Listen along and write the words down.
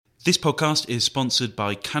This podcast is sponsored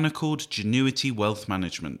by Canaccord Genuity Wealth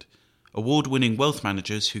Management, award-winning wealth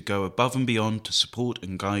managers who go above and beyond to support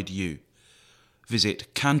and guide you.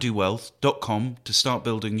 Visit candowealth.com to start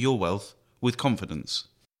building your wealth with confidence.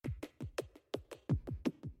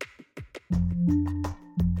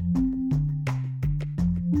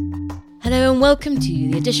 Hello and welcome to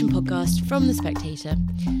the Edition podcast from The Spectator.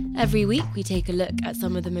 Every week we take a look at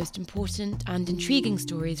some of the most important and intriguing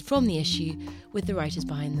stories from the issue with the writers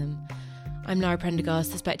behind them. I'm Lara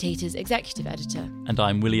Prendergast, The Spectator's executive editor. And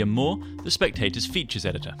I'm William Moore, The Spectator's features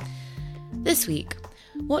editor. This week,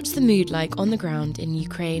 what's the mood like on the ground in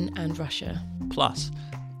Ukraine and Russia? Plus,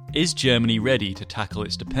 is Germany ready to tackle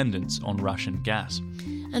its dependence on Russian gas?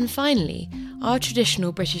 And finally, are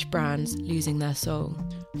traditional British brands losing their soul?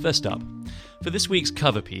 First up, for this week's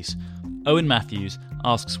cover piece, Owen Matthews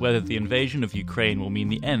asks whether the invasion of Ukraine will mean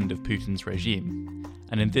the end of Putin's regime.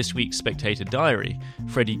 And in this week's Spectator Diary,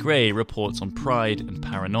 Freddie Gray reports on pride and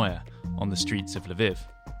paranoia on the streets of Lviv.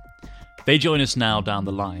 They join us now down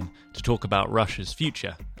the line to talk about Russia's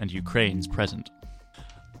future and Ukraine's present.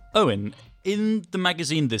 Owen, in the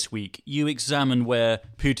magazine this week, you examine where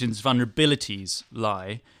Putin's vulnerabilities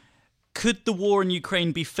lie. Could the war in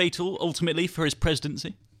Ukraine be fatal, ultimately, for his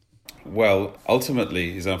presidency? Well,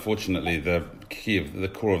 ultimately is unfortunately the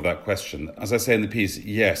core of that question. As I say in the piece,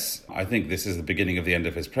 yes, I think this is the beginning of the end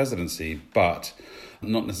of his presidency, but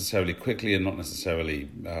not necessarily quickly and not necessarily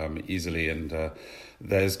easily. And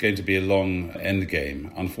there's going to be a long end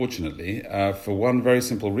game, unfortunately, for one very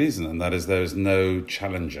simple reason, and that is there is no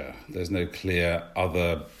challenger. There's no clear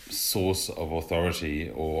other source of authority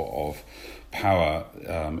or of power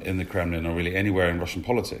in the Kremlin or really anywhere in Russian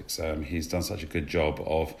politics. He's done such a good job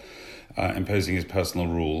of imposing his personal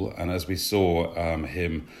rule, and as we saw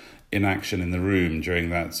him in action in the room during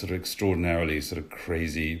that sort of extraordinarily sort of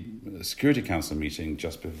crazy Security Council meeting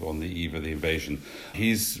just before on the eve of the invasion,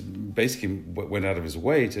 he's basically went out of his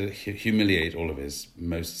way to humiliate all of his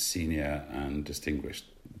most senior and distinguished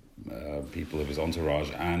people of his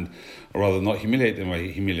entourage, or rather not humiliate them.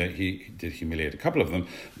 He did humiliate a couple of them,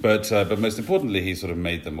 but most importantly, he sort of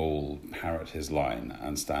made them all parrot his line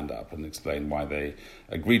and stand up and explain why they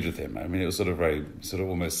agreed with him. I mean, it was sort of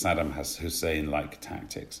almost Saddam Hussein-like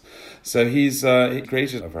tactics. So he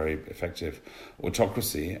created a very effective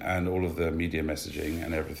autocracy, and all of the media messaging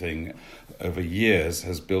and everything over years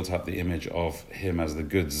has built up the image of him as the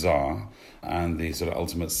good Tsar and the sort of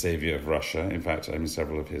ultimate savior of Russia. In fact, I mean,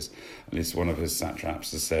 at least one of his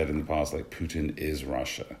satraps has said in the past, like, Putin is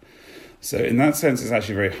Russia. So in that sense, it's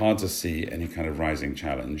actually very hard to see any kind of rising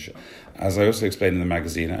challenge. As I also explained in the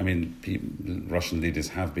magazine, I mean, Russian leaders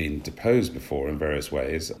have been deposed before in various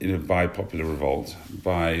ways, by popular revolt,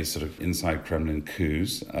 by sort of inside Kremlin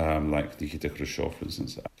coups, like Nikita Khrushchev, for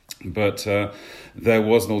instance. But there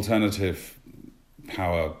was an alternative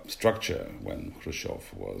power structure when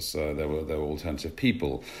Khrushchev was. There were alternative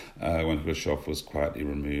people when Khrushchev was quietly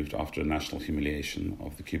removed after a national humiliation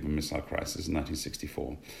of the Cuban Missile Crisis in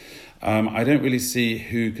 1964. I don't really see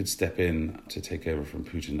who could step in to take over from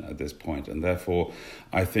Putin at this point, and therefore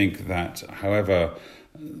I think that however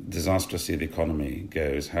disastrously the economy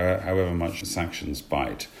goes, however much sanctions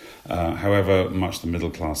bite, however much the middle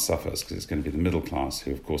class suffers, because it's going to be the middle class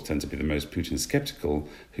who, of course, tend to be the most Putin skeptical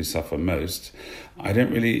who suffer most. I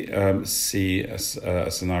don't really see a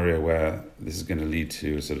scenario where this is going to lead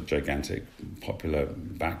to a sort of gigantic popular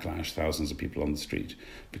backlash, thousands of people on the street,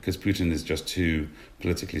 because Putin is just too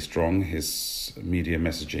politically strong. His media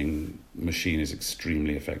messaging machine is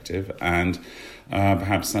extremely effective, and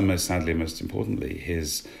perhaps most importantly,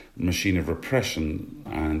 his machine of repression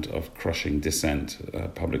and of crushing dissent,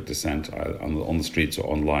 public dissent on the streets or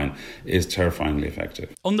online, is terrifyingly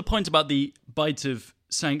effective. On the point about the bite of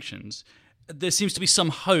sanctions, there seems to be some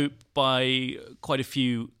hope by quite a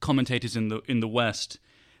few commentators in the West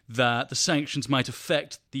that the sanctions might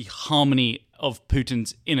affect the harmony of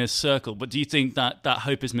Putin's inner circle. But do you think that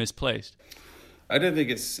hope is misplaced? I don't think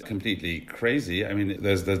it's completely crazy. I mean,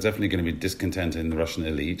 there's definitely going to be discontent in the Russian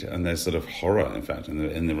elite, and there's sort of horror, in fact,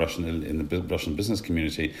 in the Russian business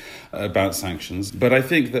community about sanctions. But I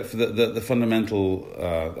think that for the fundamental,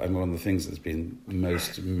 one of the things that's been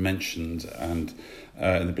most mentioned and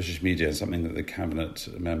in the British media, something that the cabinet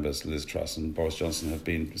members Liz Truss and Boris Johnson have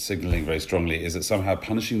been signalling very strongly, is that somehow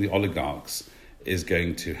punishing the oligarchs is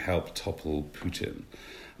going to help topple Putin.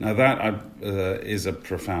 Now, that is a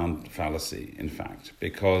profound fallacy, in fact,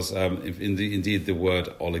 because indeed the word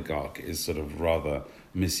oligarch is sort of rather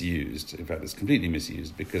misused. In fact, it's completely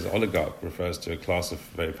misused, because oligarch refers to a class of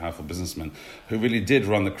very powerful businessmen who really did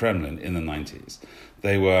run the Kremlin in the 90s.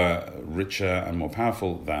 They were richer and more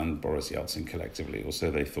powerful than Boris Yeltsin collectively, or so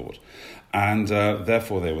they thought. And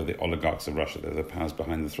therefore they were the oligarchs of Russia. They're the powers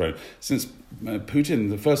behind the throne. Since Putin,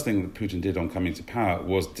 the first thing that Putin did on coming to power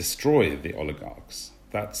was destroy the oligarchs.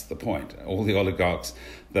 That's the point. All the oligarchs,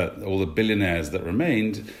 all the billionaires that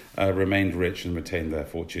remained rich and retained their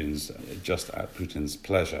fortunes just at Putin's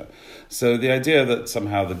pleasure. So the idea that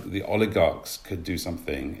somehow the oligarchs could do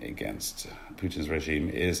something against Putin's regime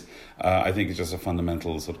is, I think, is just a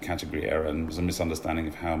fundamental sort of category error and was a misunderstanding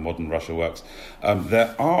of how modern Russia works.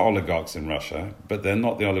 There are oligarchs in Russia, but they're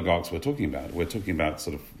not the oligarchs we're talking about. We're talking about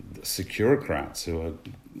sort of securocrats who are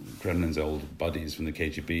Kremlin's old buddies from the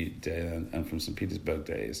KGB day and from St. Petersburg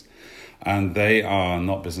days. And they are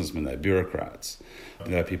not businessmen, they're bureaucrats.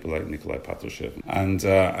 They're people like Nikolai Patrushev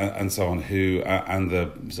and so on, who and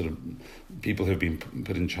the sort of people who've been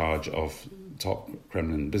put in charge of top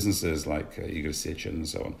Kremlin businesses like Igor Sechin and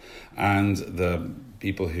so on, and the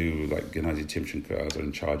people who, like Gennady Timchenko, are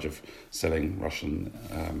in charge of selling Russian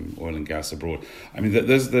oil and gas abroad. I mean,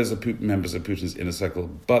 there's members of Putin's inner circle,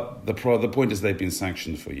 but the point is they've been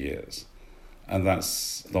sanctioned for years, and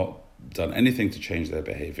that's not done anything to change their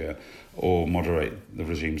behavior or moderate the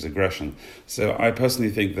regime's aggression. So I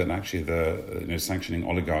personally think that actually the sanctioning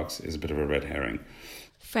oligarchs is a bit of a red herring.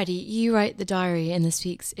 Freddie, you write the diary in this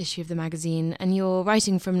week's issue of the magazine, and you're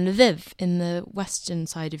writing from Lviv in the western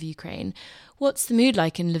side of Ukraine. What's the mood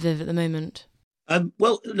like in Lviv at the moment?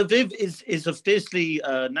 Well, Lviv is a fiercely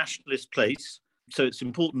nationalist place, so it's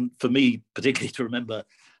important for me particularly to remember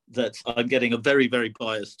that I'm getting a very, very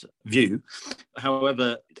biased view.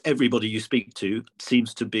 However, everybody you speak to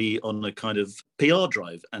seems to be on a kind of PR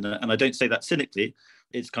drive, and I don't say that cynically.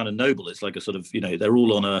 It's kind of noble. It's like a sort of, they're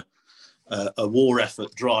all on a war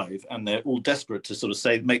effort drive, and they're all desperate to sort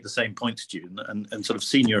of make the same points to you, and sort of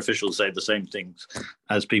senior officials say the same things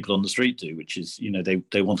as people on the street do, which is,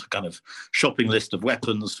 they want a kind of shopping list of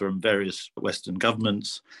weapons from various Western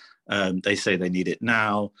governments. They say they need it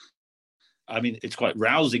now. I mean, it's quite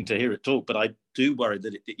rousing to hear it talk, but I do worry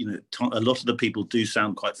that, a lot of the people do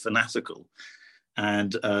sound quite fanatical.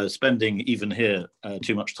 And spending even here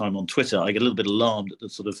too much time on Twitter, I get a little bit alarmed at the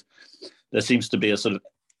sort of, there seems to be a sort of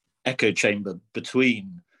echo chamber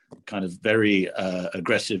between kind of very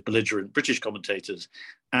aggressive, belligerent British commentators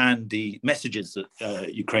and the messages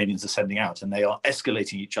that Ukrainians are sending out. And they are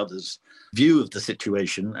escalating each other's view of the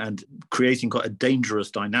situation and creating quite a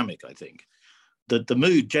dangerous dynamic, I think. The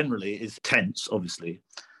mood generally is tense, obviously,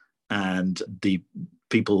 and the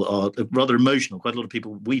people are rather emotional. Quite a lot of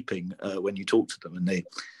people weeping when you talk to them, and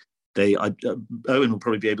Owen will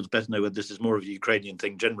probably be able to better know whether this is more of a Ukrainian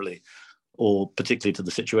thing generally, or particularly to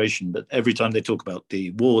the situation. But every time they talk about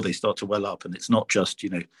the war, they start to well up, and it's not just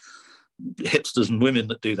hipsters and women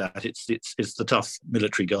that do that. It's the tough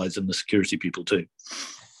military guys and the security people too.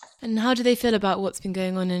 And how do they feel about what's been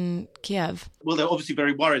going on in Kiev? Well, they're obviously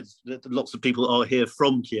very worried that lots of people are here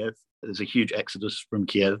from Kiev. There's a huge exodus from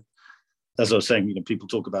Kiev. As I was saying, people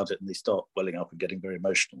talk about it and they start welling up and getting very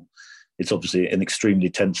emotional. It's obviously an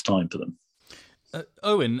extremely tense time for them.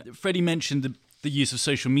 Owen, Freddie mentioned the use of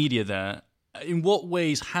social media there. In what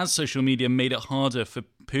ways has social media made it harder for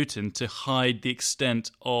Putin to hide the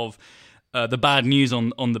extent of the bad news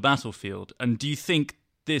on the battlefield? And do you think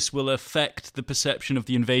this will affect the perception of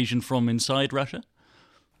the invasion from inside Russia?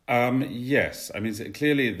 Yes. I mean,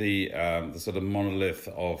 clearly the sort of monolith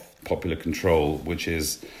of popular control, which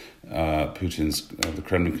is Putin's, the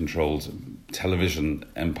Kremlin-controlled television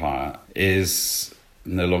empire, is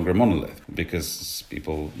no longer a monolith because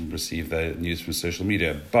people receive their news from social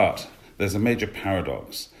media. But there's a major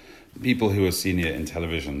paradox. People who were senior in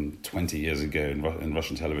television 20 years ago in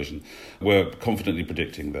Russian television were confidently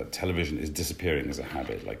predicting that television is disappearing as a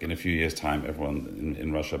habit. Like in a few years' time, everyone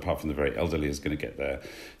in Russia, apart from the very elderly, is going to get their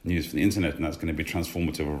news from the internet, and that's going to be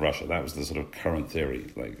transformative of Russia. That was the sort of current theory,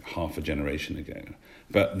 like half a generation ago.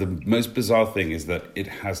 But the most bizarre thing is that it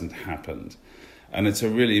hasn't happened. And it's a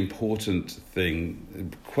really important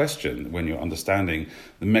question when you're understanding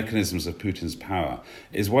the mechanisms of Putin's power,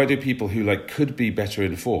 is why do people who could be better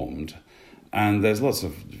informed, and there's lots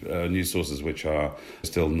of news sources which are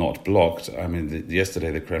still not blocked. I mean,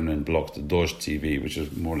 yesterday the Kremlin blocked Dozh TV, which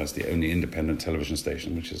is more or less the only independent television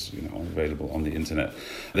station which is available on the internet.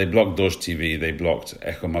 They blocked Dozh TV, they blocked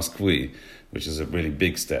Echo Moskvy, which is a really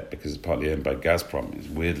big step because it's partly owned by Gazprom,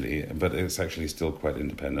 weirdly, but it's actually still quite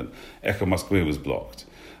independent. Echo Moskvy was blocked.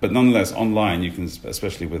 But nonetheless, online, you can,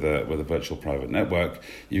 especially with a virtual private network,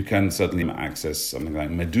 you can certainly access something like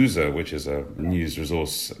Medusa, which is a news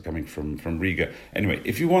resource coming from Riga. Anyway,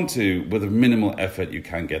 if you want to, with a minimal effort, you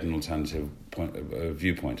can get an alternative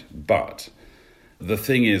viewpoint. But the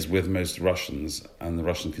thing is with most Russians and the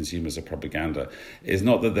Russian consumers of propaganda is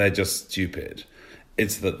not that they're just stupid,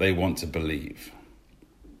 it's that they want to believe.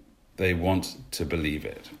 They want to believe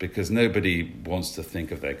it because nobody wants to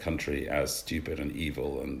think of their country as stupid and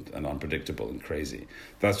evil and unpredictable and crazy.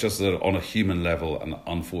 That's just on a human level an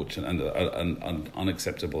unfortunate and an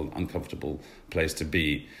unacceptable and uncomfortable place to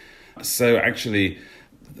be. So actually,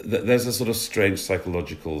 there's a sort of strange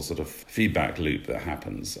psychological sort of feedback loop that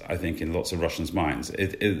happens, I think, in lots of Russians' minds.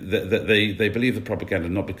 They believe the propaganda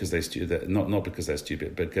not because they're stupid, not because they're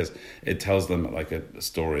stupid, but because it tells them like a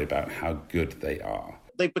story about how good they are.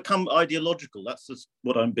 They've become ideological. That's just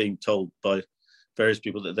what I'm being told by various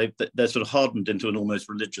people, that they're sort of hardened into an almost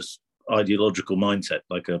religious ideological mindset,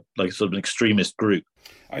 like a sort of an extremist group.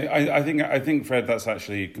 I think, Fred, that's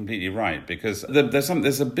actually completely right, because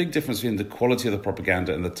there's a big difference between the quality of the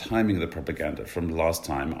propaganda and the timing of the propaganda from last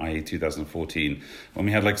time, i.e. 2014, when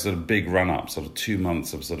we had like sort of big run-up, sort of 2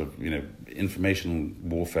 months of sort of, information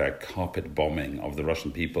warfare, carpet bombing of the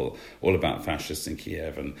Russian people, all about fascists in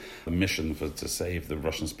Kiev and the mission to save the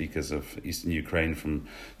Russian speakers of eastern Ukraine from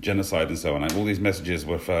genocide and so on. And all these messages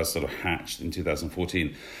were first sort of hatched in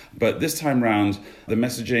 2014. But this time round, the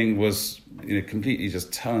messaging was completely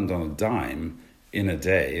just turned on a dime in a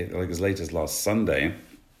day. Like as late as last Sunday,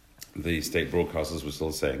 the state broadcasters were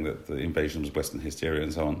still saying that the invasion was Western hysteria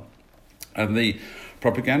and so on. And the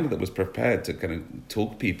propaganda that was prepared to kind of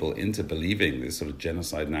talk people into believing this sort of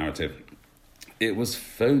genocide narrative, it was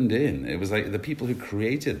phoned in. It was like the people who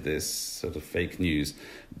created this sort of fake news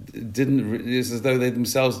it's as though they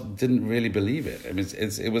themselves didn't really believe it. I mean,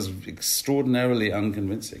 it was extraordinarily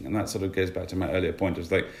unconvincing. And that sort of goes back to my earlier point. It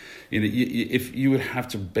was like, if you would have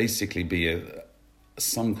to basically be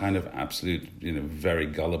some kind of absolute, very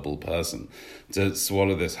gullible person to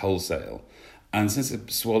swallow this wholesale. And since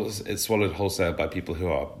it's swallowed wholesale by people who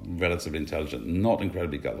are relatively intelligent, not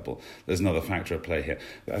incredibly gullible, there's another factor at play here.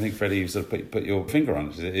 I think, Freddie, you sort of put your finger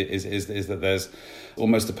on it, is that there's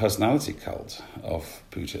almost a personality cult of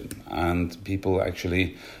Putin. And people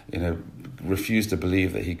actually, refuse to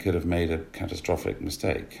believe that he could have made a catastrophic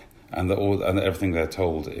mistake. And that everything they're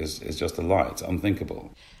told is just a lie. It's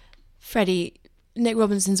unthinkable. Freddie, Nick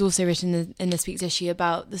Robinson's also written in this week's issue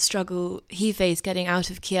about the struggle he faced getting out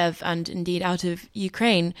of Kiev and indeed out of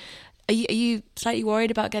Ukraine. Are you slightly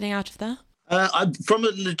worried about getting out of there? From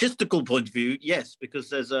a logistical point of view, yes, because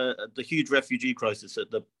there's the huge refugee crisis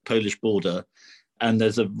at the Polish border, and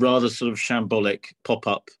there's a rather sort of shambolic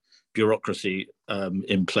pop-up bureaucracy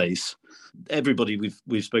in place. Everybody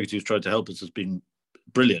we've spoken to who's tried to help us has been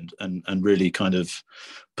brilliant and really kind of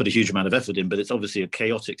put a huge amount of effort in, but it's obviously a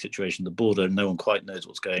chaotic situation, the border, no one quite knows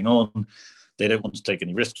what's going on. They don't want to take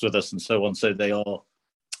any risks with us and so on. So they are,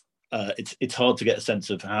 it's hard to get a sense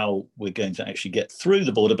of how we're going to actually get through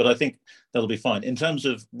the border, but I think that'll be fine. In terms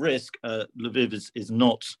of risk, Lviv is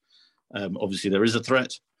not, obviously there is a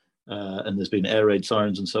threat and there's been air raid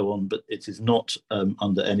sirens and so on, but it is not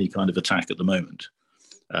under any kind of attack at the moment.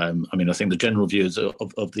 I think the general view is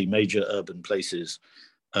of the major urban places,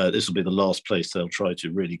 this will be the last place they'll try to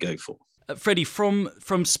really go for. Freddie, from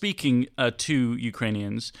speaking to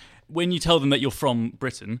Ukrainians, when you tell them that you're from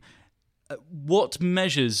Britain, what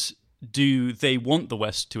measures do they want the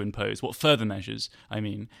West to impose? What further measures,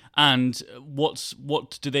 and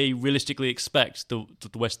what do they realistically expect the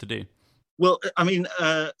West to do? Well,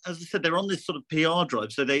 as I said, they're on this sort of PR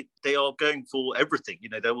drive, so they are going for everything.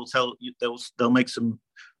 They will they'll make some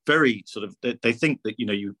very sort of, they think that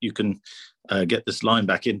you can get this line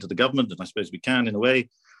back into the government, and I suppose we can in a way,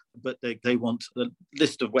 but they want a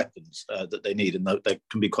list of weapons that they need, and they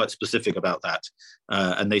can be quite specific about that,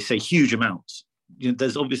 and they say huge amounts.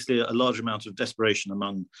 There's obviously a large amount of desperation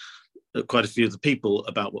among quite a few of the people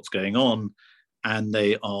about what's going on, and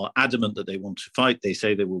they are adamant that they want to fight. They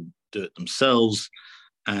say they will do it themselves,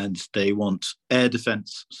 and they want air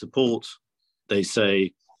defense support. They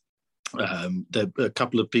say a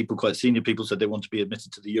couple of people, quite senior people, said they want to be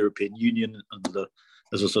admitted to the European Union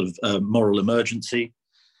as a sort of moral emergency.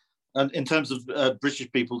 And in terms of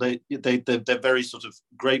British people, they're very sort of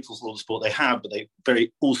grateful for all the support they have, but they're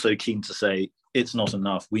very also keen to say it's not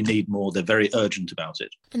enough. We need more. They're very urgent about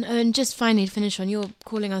it. And just finally to finish on, you're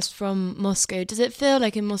calling us from Moscow. Does it feel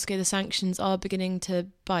like in Moscow the sanctions are beginning to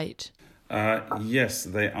bite? Yes,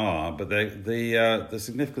 they are. But the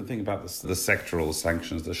significant thing about the sectoral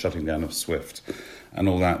sanctions, the shutting down of SWIFT and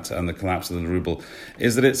all that, and the collapse of the ruble,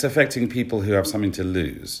 is that it's affecting people who have something to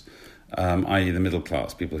lose. I.e. the middle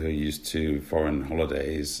class, people who are used to foreign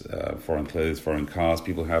holidays, foreign clothes, foreign cars,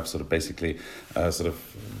 people who have sort of basically sort of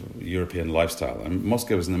European lifestyle.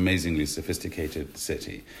 Moscow is an amazingly sophisticated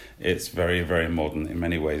city. It's very, very modern in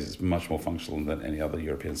many ways. It's much more functional than any other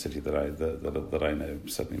European city that I know,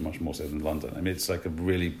 certainly much more so than London. I mean, it's like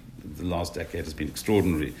the last decade has been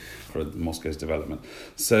extraordinary for Moscow's development.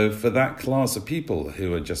 So for that class of people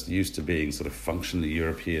who are just used to being sort of functionally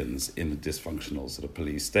Europeans in a dysfunctional sort of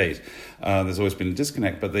police state, there's always been a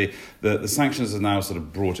disconnect, but the sanctions have now sort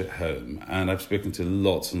of brought it home. And I've spoken to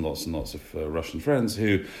lots and lots and lots of Russian friends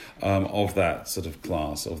who, of that sort of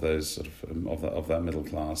class, of those sort of that middle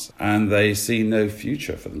class, and they see no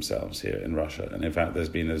future for themselves here in Russia. And in fact, there's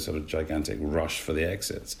been a sort of gigantic rush for the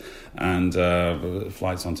exits, and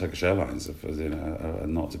flights on Turkish Airlines are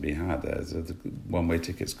not to be had. The one-way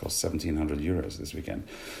tickets cost €1,700 this weekend.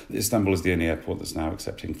 Istanbul is the only airport that's now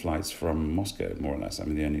accepting flights from Moscow, more or less. I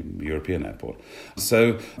mean, the only European airport.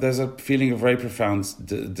 So there's a feeling of very profound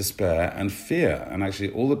despair and fear. And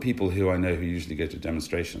actually, all the people who I know who usually go to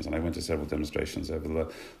demonstrations, and I went to several demonstrations over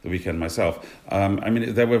the weekend myself, I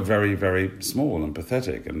mean, they were very, very small and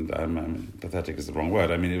pathetic. And I mean, pathetic is the wrong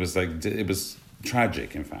word. I mean, it was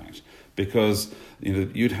tragic, in fact, because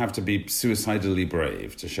you'd have to be suicidally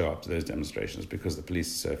brave to show up to those demonstrations because the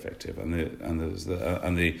police are so effective and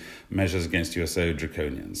the measures against you are so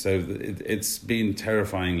draconian. So it's been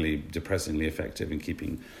terrifyingly, depressingly effective in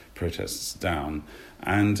keeping protests down.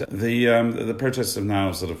 And the protests have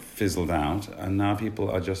now sort of fizzled out, and now people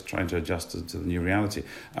are just trying to adjust to the new reality.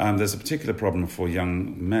 There's a particular problem for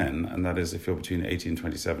young men, and that is if you're between 18 and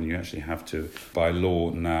 27, you actually have to, by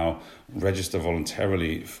law now, register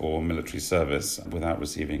voluntarily for military service without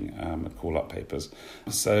receiving call-up papers.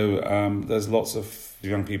 So there's lots of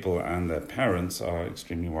young people and their parents are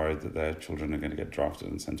extremely worried that their children are going to get drafted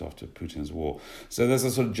and sent off to Putin's war. So there's a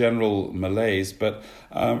sort of general malaise, but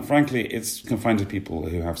frankly, it's confined to people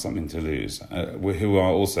who have something to lose, who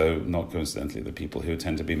are also, not coincidentally, the people who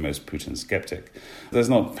tend to be most Putin skeptic. There's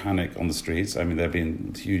not panic on the streets. I mean, there have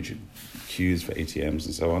been huge queues for ATMs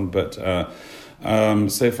and so on, but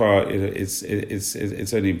so far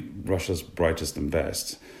it's only Russia's brightest and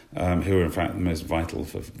best who are in fact the most vital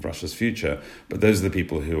for Russia's future. But those are the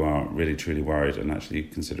people who are really truly worried and actually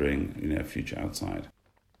considering a future outside.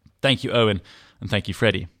 Thank you, Owen, and thank you,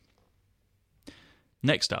 Freddie.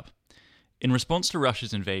 Next up, in response to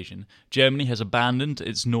Russia's invasion, Germany has abandoned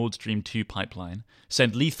its Nord Stream 2 pipeline,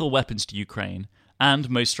 sent lethal weapons to Ukraine, and,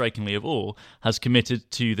 most strikingly of all, has committed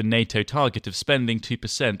to the NATO target of spending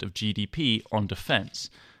 2% of GDP on defence,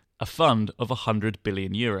 a fund of €100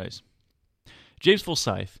 billion. James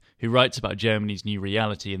Forsyth, who writes about Germany's new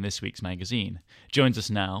reality in this week's magazine, joins us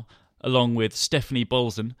now, along with Stephanie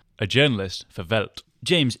Bolzen, a journalist for Welt.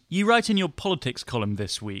 James, you write in your politics column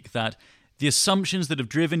this week that the assumptions that have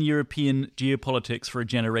driven European geopolitics for a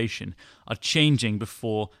generation are changing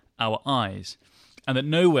before our eyes, and that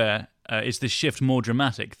nowhere is this shift more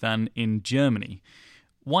dramatic than in Germany.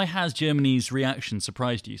 Why has Germany's reaction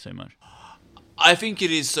surprised you so much? I think it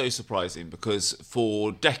is so surprising because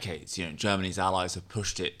for decades, Germany's allies have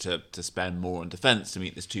pushed it to spend more on defence to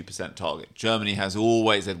meet this 2% target. Germany has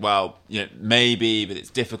always said, well, maybe, but it's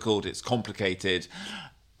difficult, it's complicated.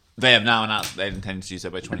 They have now announced that they intend to do so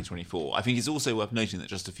by 2024. I think it's also worth noting that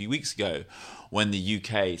just a few weeks ago, when the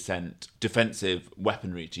UK sent defensive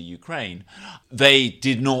weaponry to Ukraine, they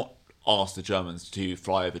did not ask the Germans to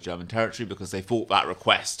fly over German territory because they thought that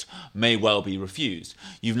request may well be refused.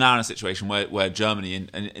 You've now in a situation where Germany,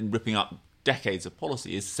 in ripping up decades of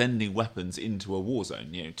policy, is sending weapons into a war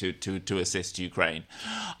zone, to assist Ukraine.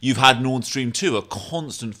 You've had Nord Stream 2, a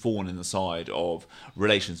constant thorn in the side of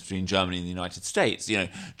relations between Germany and the United States.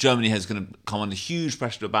 Germany has going to come under huge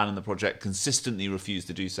pressure to abandon the project, consistently refused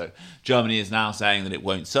to do so. Germany is now saying that it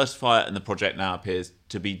won't certify it, and the project now appears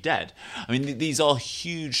to be dead. I mean, these are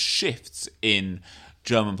huge shifts in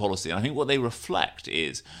German policy, and I think what they reflect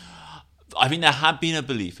is, I think there had been a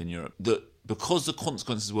belief in Europe that because the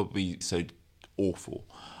consequences would be so awful,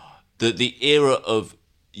 that the era of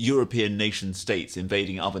European nation states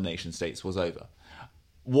invading other nation states was over.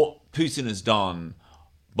 What Putin has done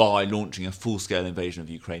by launching a full-scale invasion of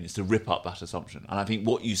Ukraine is to rip up that assumption. And I think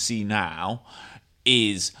what you see now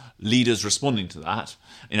is leaders responding to that.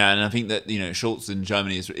 And I think that Scholz in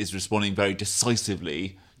Germany is responding very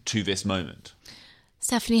decisively to this moment.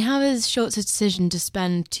 Stephanie, how has Scholz's decision to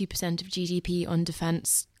spend 2% of GDP on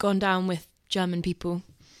defence gone down with German people?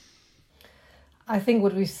 I think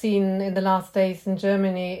what we've seen in the last days in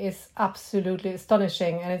Germany is absolutely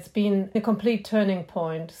astonishing, and it's been a complete turning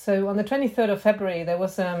point. So on the 23rd of February, there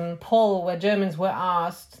was a poll where Germans were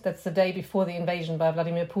asked, that's the day before the invasion by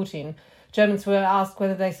Vladimir Putin, Germans were asked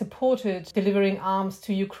whether they supported delivering arms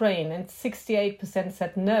to Ukraine, and 68%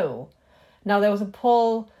 said no. Now, there was a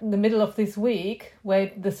poll in the middle of this week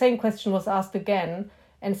where the same question was asked again,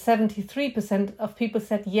 and 73% of people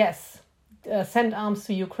said yes, send arms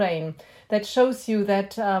to Ukraine. That shows you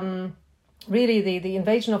that really the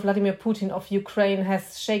invasion of Vladimir Putin of Ukraine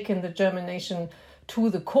has shaken the German nation to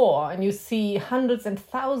the core. And you see hundreds and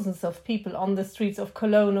thousands of people on the streets of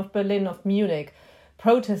Cologne, of Berlin, of Munich,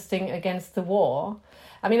 protesting against the war.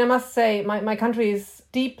 I mean, I must say, my country is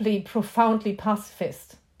deeply, profoundly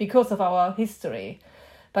pacifist because of our history.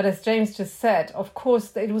 But as James just said, of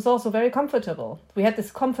course, it was also very comfortable. We had this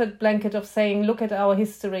comfort blanket of saying, look at our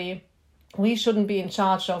history. We shouldn't be in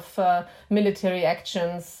charge of military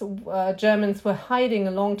actions. Germans were hiding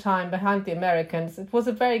a long time behind the Americans. It was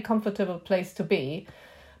a very comfortable place to be.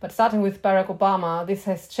 But starting with Barack Obama, this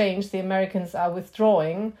has changed. The Americans are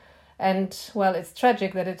withdrawing. And, well, it's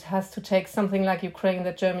tragic that it has to take something like Ukraine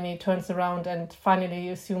that Germany turns around and finally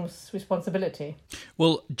assumes responsibility.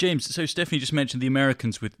 Well, James, so Stephanie just mentioned the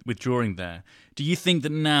Americans withdrawing there. Do you think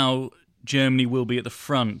that now Germany will be at the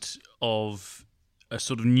front of a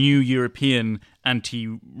sort of new European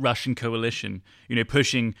anti-Russian coalition,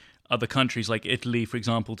 pushing other countries like Italy, for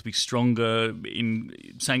example, to be stronger in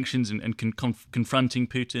sanctions and confronting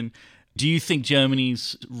Putin? Do you think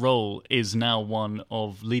Germany's role is now one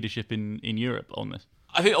of leadership in Europe on this?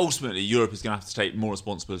 I think ultimately Europe is going to have to take more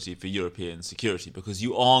responsibility for European security, because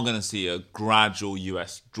you are going to see a gradual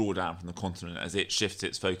US drawdown from the continent as it shifts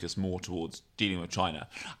its focus more towards dealing with China.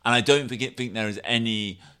 And I don't think there is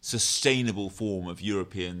any sustainable form of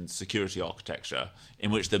European security architecture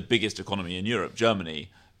in which the biggest economy in Europe,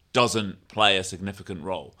 Germany, doesn't play a significant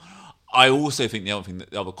role. I also think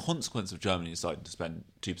the other consequence of Germany deciding to spend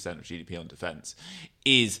 2% of GDP on defence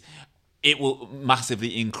is it will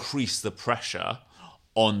massively increase the pressure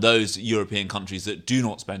on those European countries that do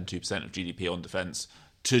not spend 2% of GDP on defence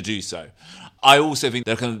to do so. I also think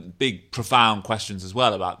there are kind of big, profound questions as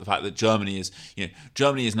well about the fact that Germany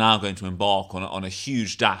is now going to embark on a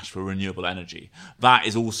huge dash for renewable energy. That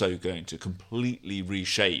is also going to completely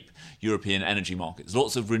reshape European energy markets.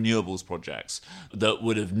 Lots of renewables projects that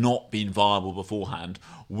would have not been viable beforehand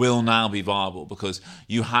will now be viable, because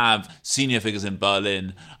you have senior figures in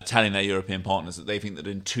Berlin telling their European partners that they think that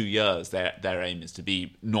in 2 years their aim is to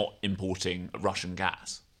be not importing Russian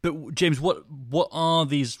gas. But James, what are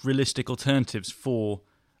these realistic alternatives for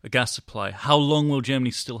a gas supply? How long will Germany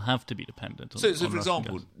still have to be dependent on? So for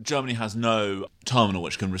example, gas? Germany has no terminal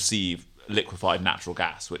which can receive liquefied natural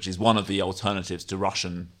gas, which is one of the alternatives to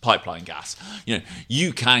Russian pipeline gas.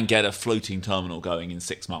 You can get a floating terminal going in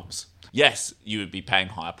 6 months. Yes, you would be paying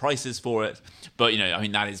higher prices for it, but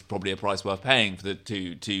that is probably a price worth paying for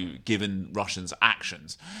to given Russians'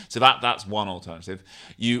 actions. So that's one alternative.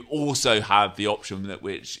 You also have the option that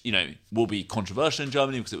which will be controversial in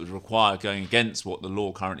Germany because it would require going against what the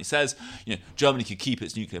law currently says. Germany could keep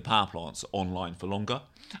its nuclear power plants online for longer.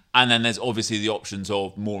 And then there's obviously the options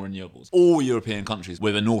of more renewables. All European countries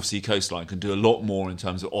with a North Sea coastline can do a lot more in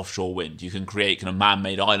terms of offshore wind. You can create kind of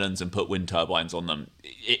man-made islands and put wind turbines on them.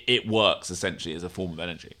 It works essentially as a form of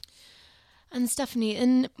energy. And Stephanie,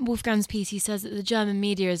 in Wolfgang's piece, he says that the German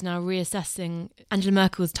media is now reassessing Angela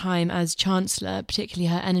Merkel's time as Chancellor, particularly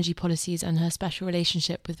her energy policies and her special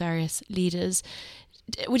relationship with various leaders.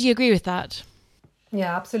 Would you agree with that?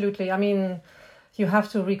 Yeah, absolutely. I mean, you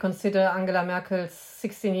have to reconsider Angela Merkel's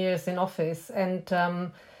 16 years in office.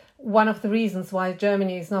 And one of the reasons why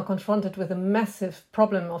Germany is now confronted with a massive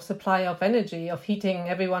problem of supply of energy, of heating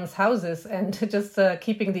everyone's houses and just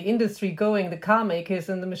keeping the industry going, the car makers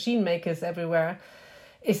and the machine makers everywhere,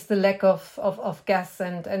 is the lack of gas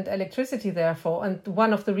and electricity, therefore. And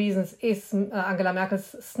one of the reasons is Angela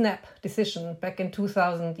Merkel's snap decision back in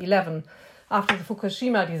 2011, after the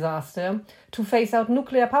Fukushima disaster, to phase out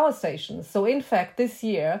nuclear power stations. So in fact, this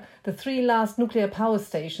year, the 3 last nuclear power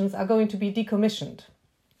stations are going to be decommissioned.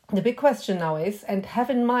 The big question now is, and have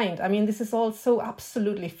in mind, I mean, this is all so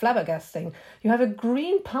absolutely flabbergasting. You have a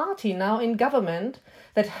Green Party now in government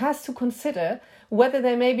that has to consider whether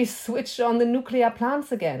they maybe switch on the nuclear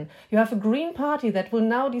plants again. You have a Green Party that will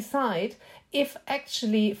now decide if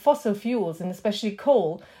actually fossil fuels, and especially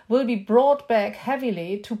coal, will be brought back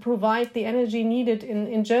heavily to provide the energy needed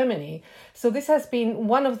in Germany. So this has been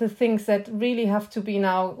one of the things that really have to be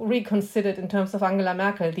now reconsidered in terms of Angela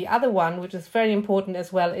Merkel. The other one, which is very important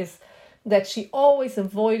as well, is that she always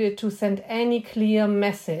avoided to send any clear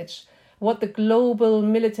message what the global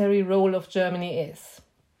military role of Germany is.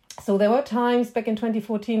 So there were times back in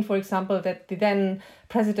 2014, for example, that the then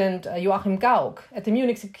President Joachim Gauck at the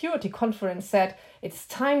Munich Security Conference said, it's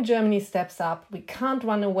time Germany steps up. We can't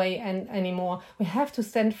run away anymore. We have to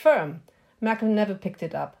stand firm. Merkel never picked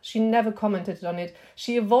it up. She never commented on it.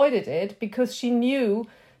 She avoided it because she knew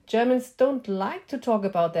Germans don't like to talk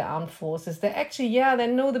about their armed forces. They actually, they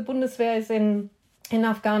know the Bundeswehr is in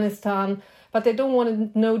Afghanistan, but they don't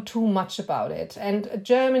want to know too much about it. And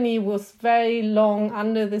Germany was very long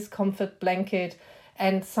under this comfort blanket,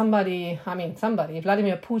 and somebody,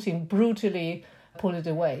 Vladimir Putin, brutally pulled it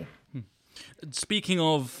away. Speaking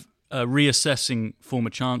of reassessing former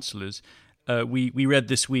chancellors, we read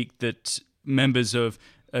this week that members of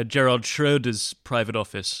Gerhard Schröder's private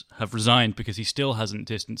office have resigned because he still hasn't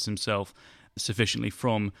distanced himself sufficiently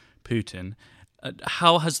from Putin.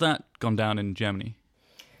 How has that gone down in Germany?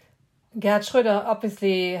 Gerhard Schröder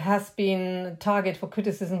obviously has been a target for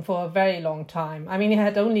criticism for a very long time. I mean, he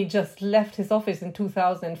had only just left his office in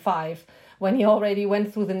 2005 when he already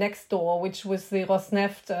went through the next door, which was the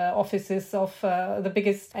Rosneft offices of the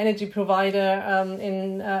biggest energy provider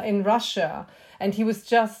in Russia. And he was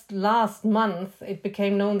just last month, it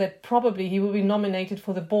became known that probably he will be nominated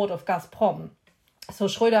for the board of Gazprom. So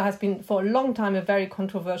Schröder has been for a long time a very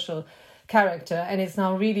controversial character and is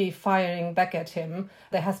now really firing back at him.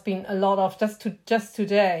 There has been a lot of, just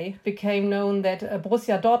today became known that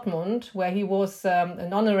Borussia Dortmund, where he was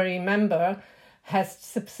an honorary member, has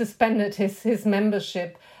suspended his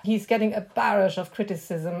membership. He's getting a barrage of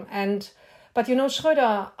criticism. But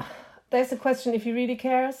Schröder, there's a question if he really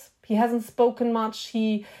cares. He hasn't spoken much.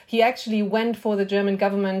 He actually went for the German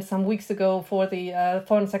government some weeks ago for the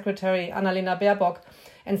Foreign Secretary Annalena Baerbock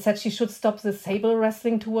and said she should stop the saber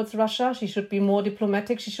wrestling towards Russia. She should be more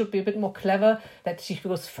diplomatic. She should be a bit more clever, that she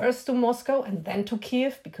goes first to Moscow and then to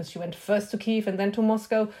Kiev, because she went first to Kiev and then to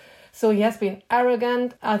Moscow. So he has been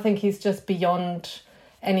arrogant. I think he's just beyond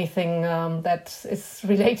anything that is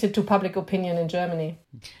related to public opinion in Germany.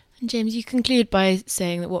 And James, you conclude by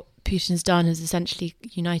saying that what Putin's done has essentially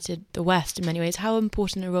united the West in many ways. How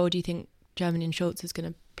important a role do you think Germany and Scholz is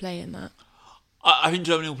going to play in that? I think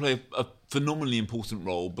Germany will play a phenomenally important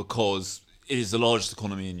role because it is the largest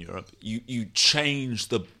economy in Europe. You change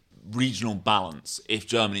the regional balance if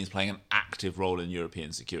Germany is playing an active role in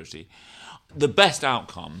European security. The best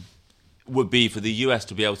outcome would be for the US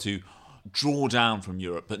to be able to draw down from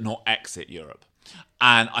Europe but not exit Europe.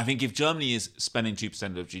 And I think if Germany is spending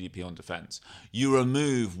 2% of GDP on defence, you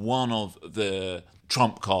remove one of the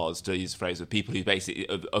trump cards, to use a phrase, of people who basically,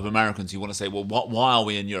 of Americans who want to say, well, why are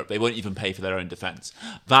we in Europe? They won't even pay for their own defence.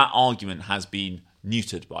 That argument has been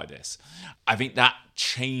neutered by this. I think that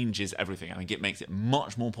changes everything. I think it makes it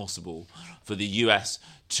much more possible for the US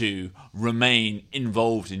to remain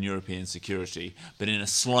involved in European security, but in a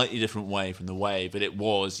slightly different way from the way that it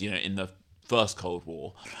was, in the first Cold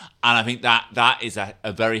War. And I think that is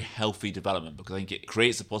a very healthy development, because I think it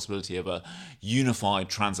creates the possibility of a unified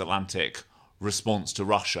transatlantic response to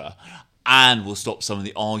Russia, and will stop some of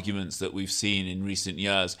the arguments that we've seen in recent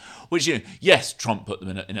years, which, yes, Trump put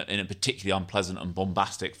them in a particularly unpleasant and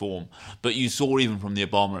bombastic form, but you saw even from the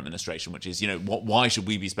Obama administration, which is, why should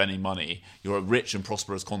we be spending money? You're a rich and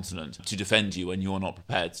prosperous continent to defend you, and you're not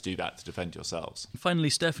prepared to do that to defend yourselves.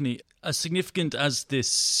 Finally, Stephanie, as significant as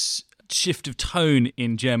this shift of tone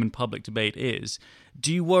in German public debate is,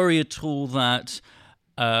 do you worry at all that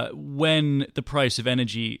when the price of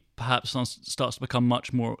energy perhaps starts to become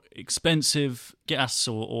much more expensive, gas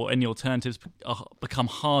or any alternatives become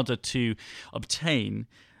harder to obtain,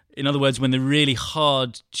 in other words, when the really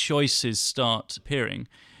hard choices start appearing,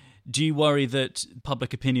 do you worry that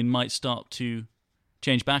public opinion might start to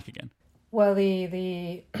change back again? Well,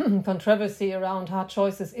 the controversy around hard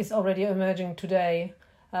choices is already emerging today.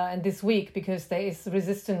 And this week, because there is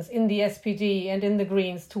resistance in the SPD and in the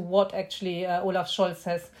Greens to what actually Olaf Scholz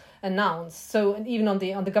has announced. So even on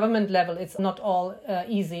the government level, it's not all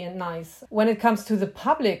easy and nice. When it comes to the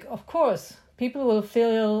public, of course, people will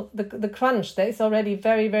feel the crunch. There is already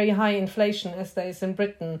very, very high inflation, as there is in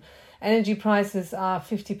Britain. Energy prices are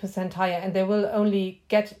 50% higher, and they will only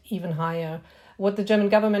get even higher. What the German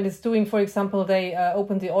government is doing, for example, they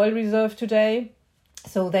opened the oil reserve today.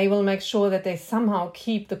 So they will make sure that they somehow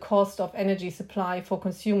keep the cost of energy supply for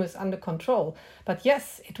consumers under control. But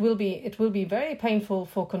yes, it will be very painful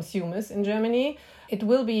for consumers in Germany. It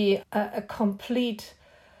will be a complete,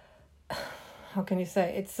 how can you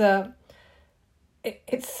say,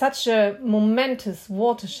 it's such a momentous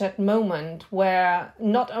watershed moment where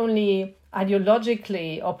not only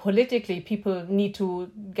ideologically or politically people need to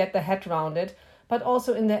get their head around it, but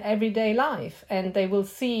also in their everyday life. And they will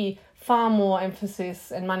see far more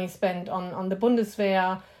emphasis and money spent on the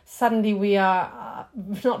Bundeswehr. Suddenly we are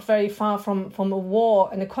not very far from a war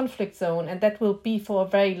and a conflict zone, and that will be for a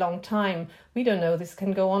very long time. We don't know. This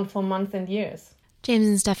can go on for months and years. James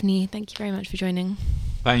and Stephanie, thank you very much for joining.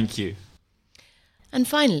 Thank you. And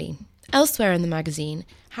finally, elsewhere in the magazine,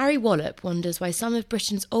 Harry Wallop wonders why some of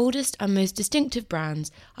Britain's oldest and most distinctive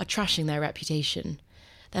brands are trashing their reputation.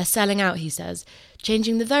 They're selling out, he says,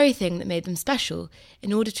 changing the very thing that made them special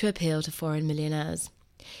in order to appeal to foreign millionaires.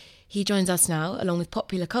 He joins us now, along with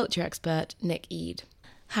popular culture expert Nick Eade.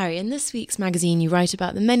 Harry, in this week's magazine you write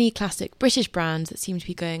about the many classic British brands that seem to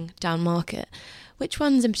be going down market. Which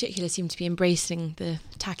ones in particular seem to be embracing the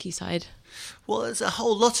tacky side? Well, there's a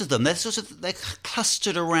whole lot of them. They're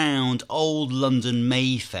clustered around old London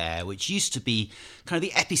Mayfair, which used to be kind of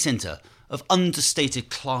the epicentre of understated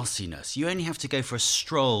classiness. You only have to go for a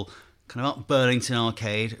stroll kind of up Burlington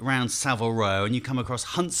Arcade, around Savile Row, and you come across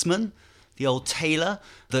Huntsman, the old tailor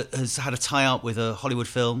that has had a tie-up with a Hollywood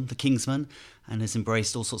film, The Kingsman, and has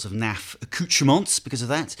embraced all sorts of naff accoutrements because of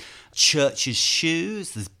that. Church's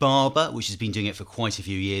Shoes, there's Barber, which has been doing it for quite a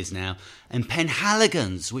few years now, and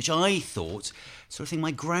Penhaligon's, which I thought sort of thing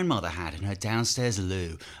my grandmother had in her downstairs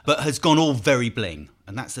loo, but has gone all very bling.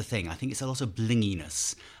 And that's the thing. I think it's a lot of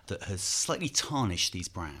blinginess that has slightly tarnished these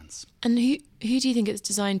brands. And who do you think it's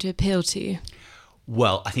designed to appeal to?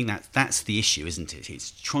 Well, I think that's the issue, isn't it?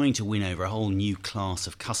 It's trying to win over a whole new class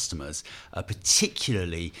of customers,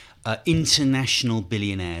 particularly international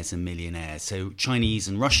billionaires and millionaires. So Chinese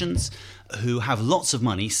and Russians who have lots of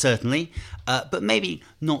money, certainly, but maybe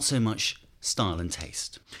not so much style and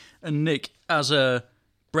taste. And Nick, as a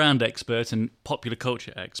brand expert and popular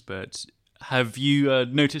culture expert, have you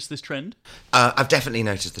noticed this trend? I've definitely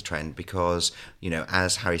noticed the trend because,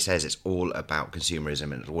 as Harry says, it's all about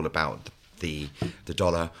consumerism and it's all about the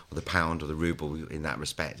dollar or the pound or the ruble in that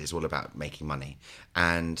respect. It's all about making money.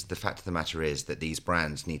 And the fact of the matter is that these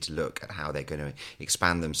brands need to look at how they're going to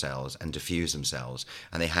expand themselves and diffuse themselves.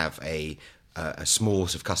 And they have a small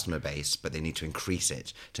sort of customer base, but they need to increase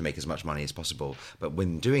it to make as much money as possible. But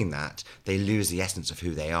when doing that, they lose the essence of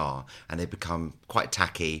who they are, and they become quite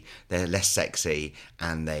tacky, they're less sexy,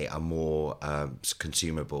 and they are more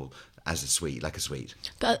consumable as a sweet.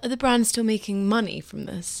 But are the brands still making money from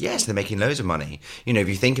this? Yes, they're making loads of money. If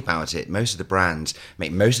you think about it, most of the brands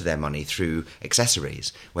make most of their money through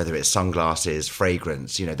accessories, whether it's sunglasses,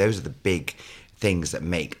 fragrance, those are the big things that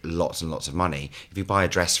make lots and lots of money. If you buy a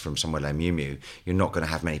dress from somewhere like Miu Miu, you're not going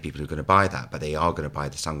to have many people who are going to buy that, but they are going to buy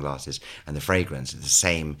the sunglasses and the fragrance. The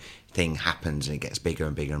same thing happens and it gets bigger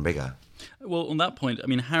and bigger and bigger. Well, on that point,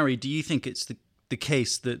 Harry, do you think it's the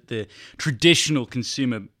case that the traditional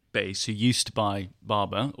consumer base who used to buy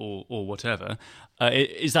Barber or whatever,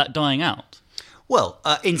 is that dying out? Well,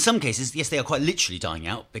 in some cases, yes, they are quite literally dying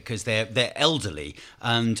out because they're elderly,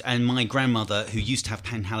 and my grandmother, who used to have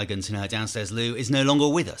Penhaligon's in her downstairs loo, is no longer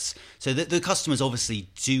with us. So the customers obviously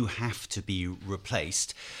do have to be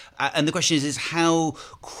replaced, and the question is how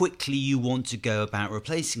quickly you want to go about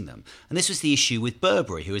replacing them. And this was the issue with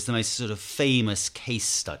Burberry, who is the most sort of famous case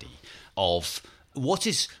study of what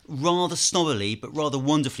is rather snobbily but rather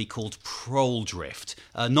wonderfully called prole drift.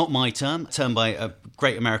 Not my term by a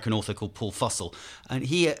great American author called Paul Fussell. And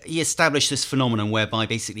he established this phenomenon whereby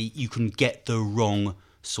basically you can get the wrong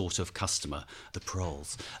sort of customer, the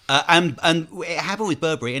proles. And it happened with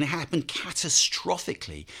Burberry, and it happened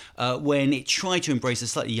catastrophically when it tried to embrace a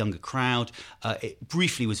slightly younger crowd. It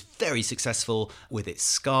briefly was very successful with its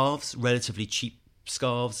scarves, relatively cheap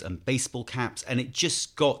scarves and baseball caps, and it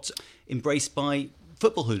just got embraced by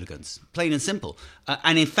football hooligans, plain and simple.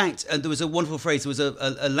 And in fact, there was a wonderful phrase. There was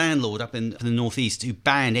a landlord up in the northeast who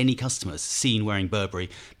banned any customers seen wearing Burberry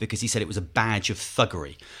because he said it was a badge of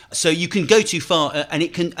thuggery. So you can go too far,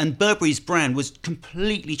 and Burberry's brand was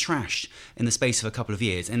completely trashed in the space of a couple of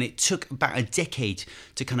years, and it took about a decade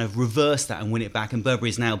to kind of reverse that and win it back. And Burberry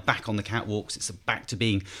is now back on the catwalks. It's back to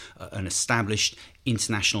being an established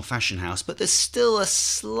international fashion house, but there's still a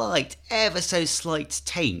slight, ever so slight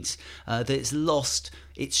taint that it's lost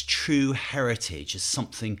its true heritage as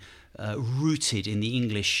something rooted in the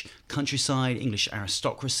English countryside, English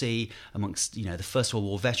aristocracy, amongst the First World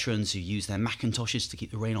War veterans who use their Macintoshes to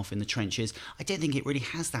keep the rain off in the trenches. I don't think it really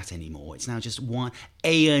has that anymore. It's now just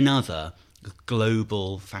another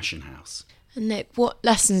global fashion house. And Nick, what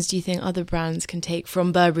lessons do you think other brands can take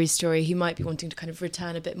from Burberry's story who might be wanting to kind of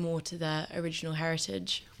return a bit more to their original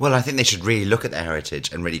heritage? Well, I think they should really look at their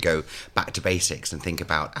heritage and really go back to basics and think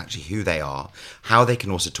about actually who they are, how they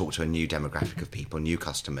can also talk to a new demographic of people, new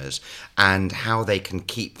customers, and how they can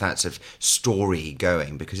keep that sort of story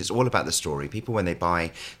going, because it's all about the story. People, when they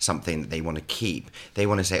buy something that they want to keep, they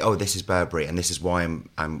want to say, oh, this is Burberry and this is why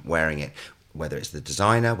I'm wearing it. Whether it's the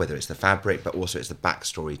designer, whether it's the fabric, but also it's the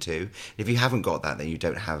backstory too. If you haven't got that, then you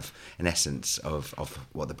don't have an essence of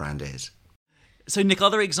what the brand is. So, Nick,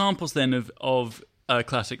 are there examples then of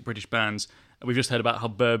classic British brands? We've just heard about how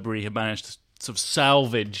Burberry have managed to sort of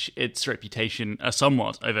salvage its reputation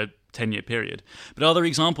somewhat over a 10-year period. But are there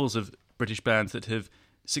examples of British brands that have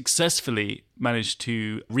successfully managed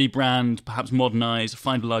to rebrand, perhaps modernise,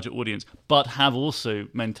 find a larger audience, but have also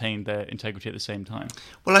maintained their integrity at the same time?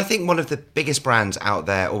 Well, I think one of the biggest brands out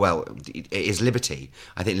there, is Liberty.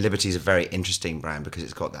 I think Liberty is a very interesting brand because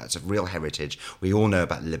it's got that sort of real heritage. We all know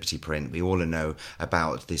about the Liberty print. We all know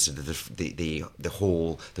about this, the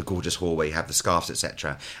hall, the gorgeous hall where you have the scarves,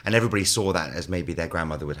 etc. And everybody saw that as maybe their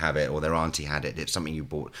grandmother would have it or their auntie had it. It's something you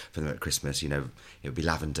bought for them at Christmas. You know, it would be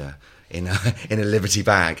lavender in a Liberty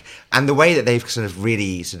bag. And the way that they've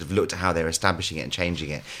really looked at how they're establishing it and changing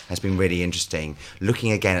it has been really interesting.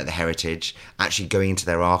 Looking again at the heritage, actually going into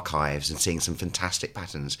their archives and seeing some fantastic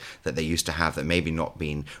patterns that they used to have that maybe not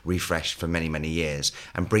been refreshed for many, many years,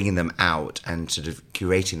 and bringing them out and sort of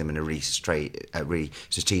curating them in a really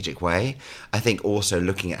strategic way. I think also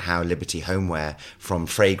looking at how Liberty homeware, from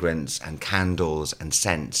fragrance and candles and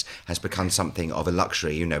scents, has become something of a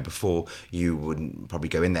luxury. You know, before you wouldn't probably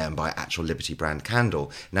go in there and buy actual Liberty brand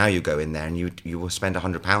candle. Now you go in there and you will spend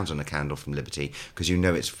 £100 on a candle from Liberty because you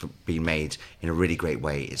know it's been made in a really great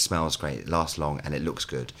way. It smells great, it lasts long, and it looks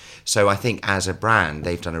good. So I think as a brand,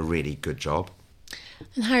 they've done a really good job.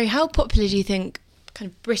 And Harry, how popular do you think kind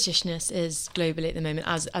of Britishness is globally at the moment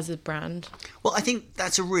as a brand? Well, I think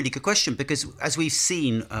that's a really good question because as we've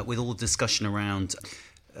seen with all the discussion around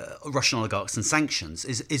Russian oligarchs and sanctions,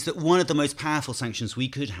 is that one of the most powerful sanctions we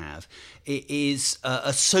could have is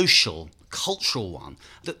a social, cultural one.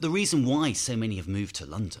 The reason why so many have moved to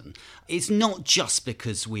London is not just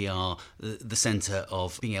because we are the centre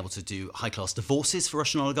of being able to do high-class divorces for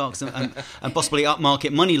Russian oligarchs and possibly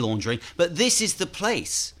upmarket money laundering, but this is the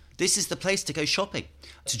place. This is the place to go shopping,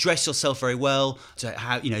 to dress yourself very well, to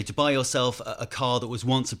have, to buy yourself a car that was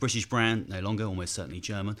once a British brand, no longer, almost certainly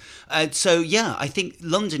German. So yeah, I think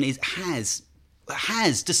London has,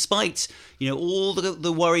 despite all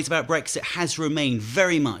the worries about Brexit, has remained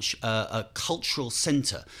very much a cultural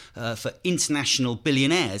centre for international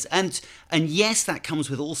billionaires. And yes, that comes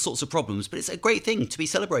with all sorts of problems, but it's a great thing to be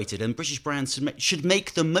celebrated. And British brands should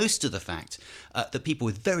make the most of the fact that people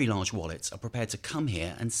with very large wallets are prepared to come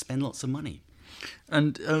here and spend lots of money.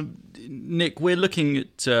 And Nick, we're looking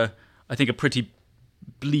at, I think, a pretty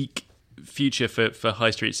bleak future for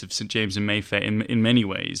high streets of St James and Mayfair in many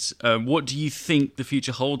ways. What do you think the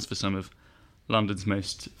future holds for some of London's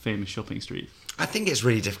most famous shopping streets? I think it's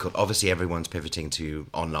really difficult. Obviously, everyone's pivoting to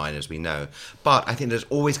online, as we know. But I think there's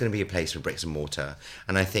always going to be a place for bricks and mortar.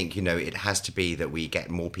 And I think, it has to be that we get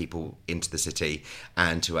more people into the city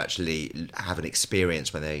and to actually have an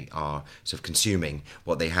experience when they are sort of consuming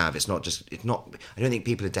what they have. I don't think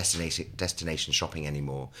people are destination shopping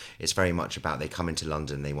anymore. It's very much about they come into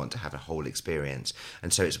London, they want to have a whole experience.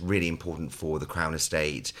 And so it's really important for the Crown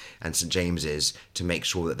Estate and St James's to make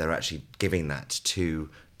sure that they're actually giving that to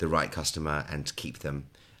the right customer and to keep them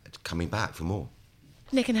coming back for more.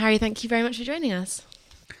 Nick and Harry, thank you very much for joining us.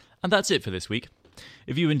 And that's it for this week.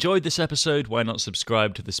 If you enjoyed this episode, why not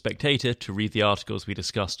subscribe to The Spectator to read the articles we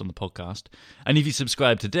discussed on the podcast? And if you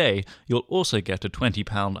subscribe today, you'll also get a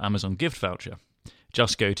 £20 Amazon gift voucher.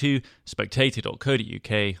 Just go to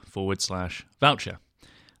spectator.co.uk/voucher.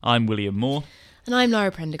 I'm William Moore. And I'm Lara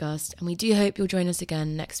Prendergast, and we do hope you'll join us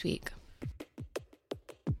again next week.